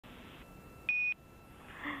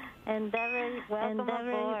Endeavour, welcome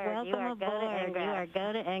aboard. You are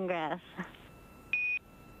go to Ingress.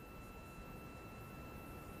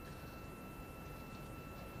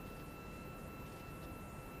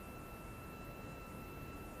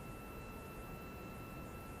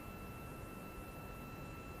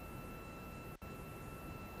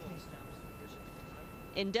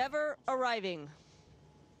 Endeavour arriving.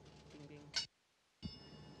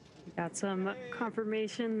 Got some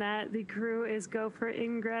confirmation that the crew is go for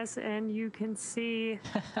ingress, and you can see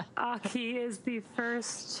Aki is the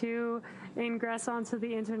first to ingress onto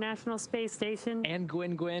the International Space Station. And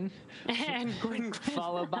Gwyn. And Gwyn.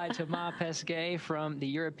 Followed by Thomas Pesquet from the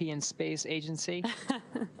European Space Agency.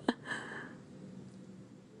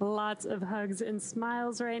 Lots of hugs and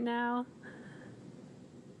smiles right now.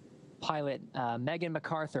 Pilot Megan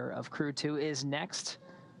MacArthur of Crew-2 is next,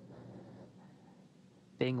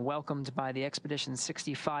 being welcomed by the Expedition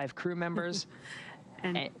 65 crew members,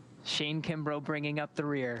 and Shane Kimbrough bringing up the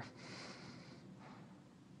rear.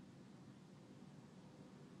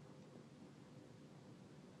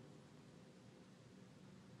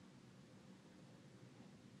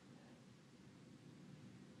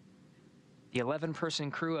 The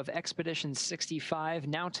 11-person crew of Expedition 65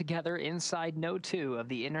 now together inside Node 2 of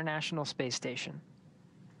the International Space Station.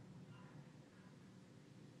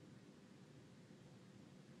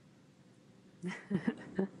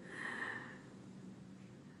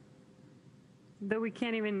 Though we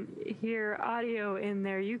can't even hear audio in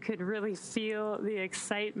there, you could really feel the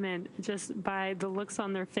excitement just by the looks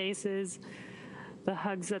on their faces, the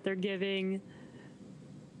hugs that they're giving.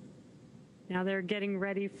 Now they're getting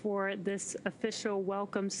ready for this official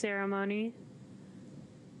welcome ceremony.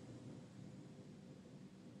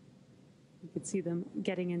 You can see them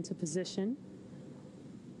getting into position.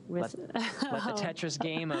 With let the Tetris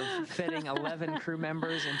game of fitting 11 crew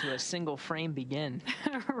members into a single frame begin.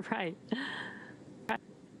 Right.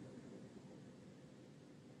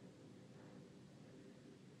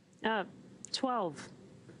 12.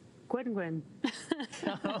 Gwyn.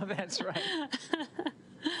 Oh, that's right.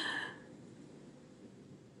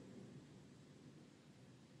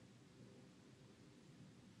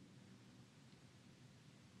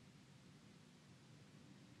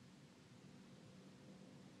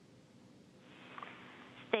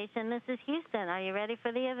 Station, this is Houston. Are you ready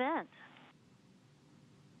for the event?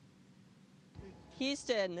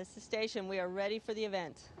 Houston, this is Station. We are ready for the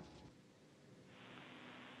event.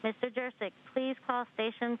 Mr. Jurczyk, please call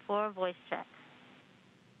Station for a voice check.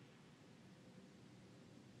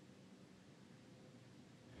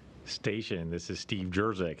 Station, this is Steve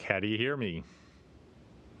Jurczyk. How do you hear me?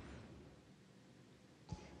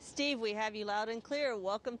 Steve, we have you loud and clear.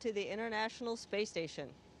 Welcome to the International Space Station.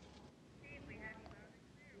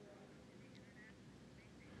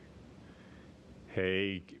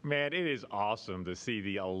 Hey, man, it is awesome to see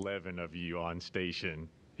the 11 of you on station.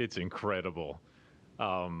 It's incredible.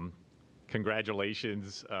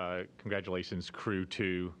 Congratulations,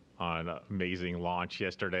 Crew-2 on an amazing launch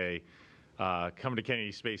yesterday. Coming to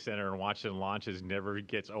Kennedy Space Center and watching launches never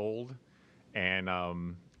gets old. And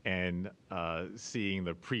seeing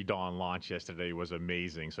the pre-dawn launch yesterday was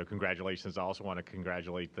amazing. So congratulations. I also want to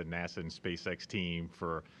congratulate the NASA and SpaceX team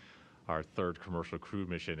for our third commercial crew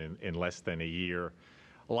mission in less than a year.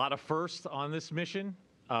 A lot of firsts on this mission,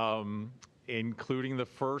 including the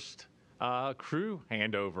first crew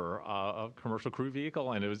handover of commercial crew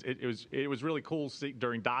vehicle, and it was really cool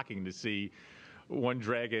during docking to see one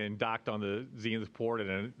Dragon docked on the Zenith port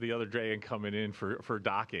and the other Dragon coming in for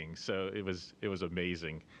docking. So it was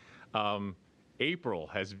amazing. April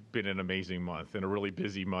has been an amazing month and a really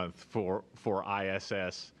busy month for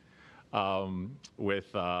ISS,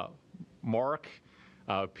 with Mark,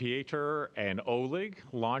 Pieter, and Oleg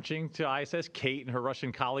launching to ISS. Kate and her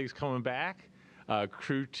Russian colleagues coming back.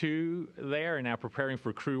 Crew-2 there, and now preparing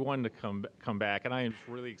for Crew-1 to come back. And I am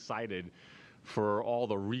really excited for all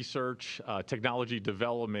the research, technology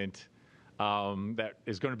development that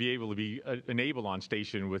is going to be able to be enabled on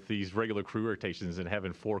station with these regular crew rotations and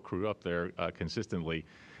having 4 crew up there consistently.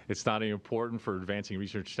 It's not only important for advancing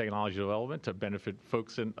research technology development to benefit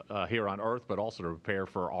folks here on Earth, but also to prepare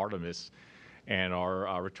for Artemis and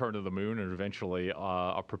our return to the moon, and eventually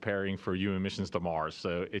preparing for human missions to Mars.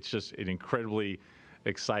 So it's just an incredibly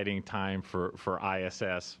exciting time for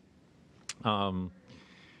ISS.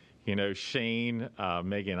 You know, Shane,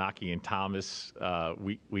 Megan, Aki, and Thomas,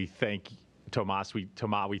 we thank Tomas. We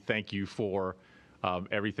thank you for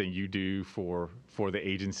everything you do for the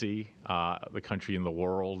agency, the country, and the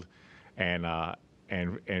world, and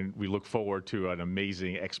we look forward to an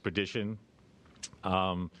amazing expedition.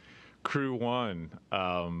 Crew-1,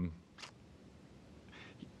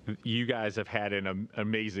 you guys have had an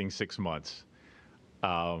amazing 6 months.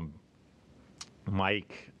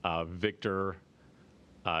 Mike, Victor,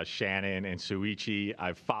 Shannon, and Suichi,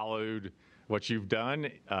 I've followed what you've done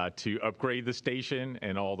to upgrade the station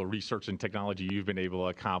and all the research and technology you've been able to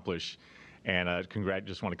accomplish. And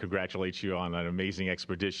just want to congratulate you on an amazing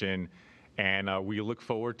expedition. And we look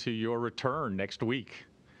forward to your return next week.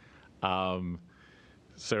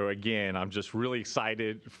 So again, I'm just really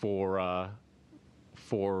excited for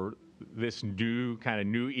this new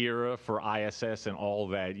era for ISS and all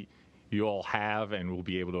that you all have and will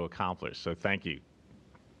be able to accomplish. So thank you.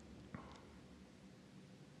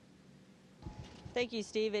 Thank you,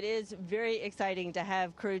 Steve. It is very exciting to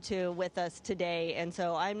have Crew-2 with us today, and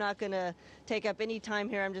so I'm not going to take up any time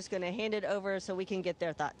here. I'm just going to hand it over so we can get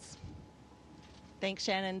their thoughts. Thanks,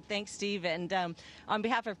 Shannon. Thanks, Steve. And on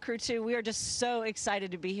behalf of Crew-2, we are just so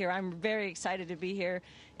excited to be here. I'm very excited to be here.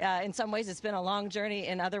 In some ways, it's been a long journey.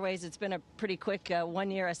 In other ways, it's been a pretty quick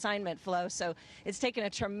one-year assignment flow. So it's taken a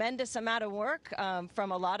tremendous amount of work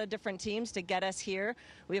from a lot of different teams to get us here.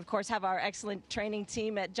 We, of course, have our excellent training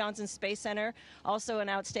team at Johnson Space Center, also an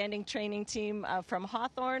outstanding training team from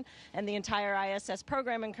Hawthorne, and the entire ISS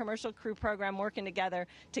program and commercial crew program working together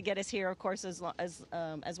to get us here, of course, as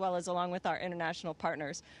well as along with our international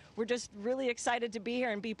partners. We're just really excited to be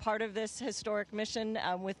here and be part of this historic mission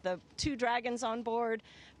with the 2 Dragons on board.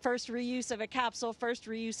 First reuse of a capsule, first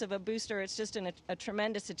reuse of a booster. It's just a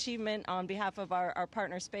tremendous achievement on behalf of our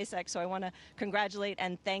partner SpaceX. So I want to congratulate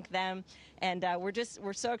and thank them. And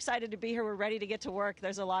we're so excited to be here. We're ready to get to work.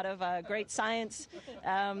 There's a lot of great science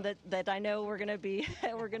that I know we're going to be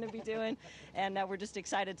doing, and we're just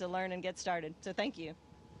excited to learn and get started. So thank you.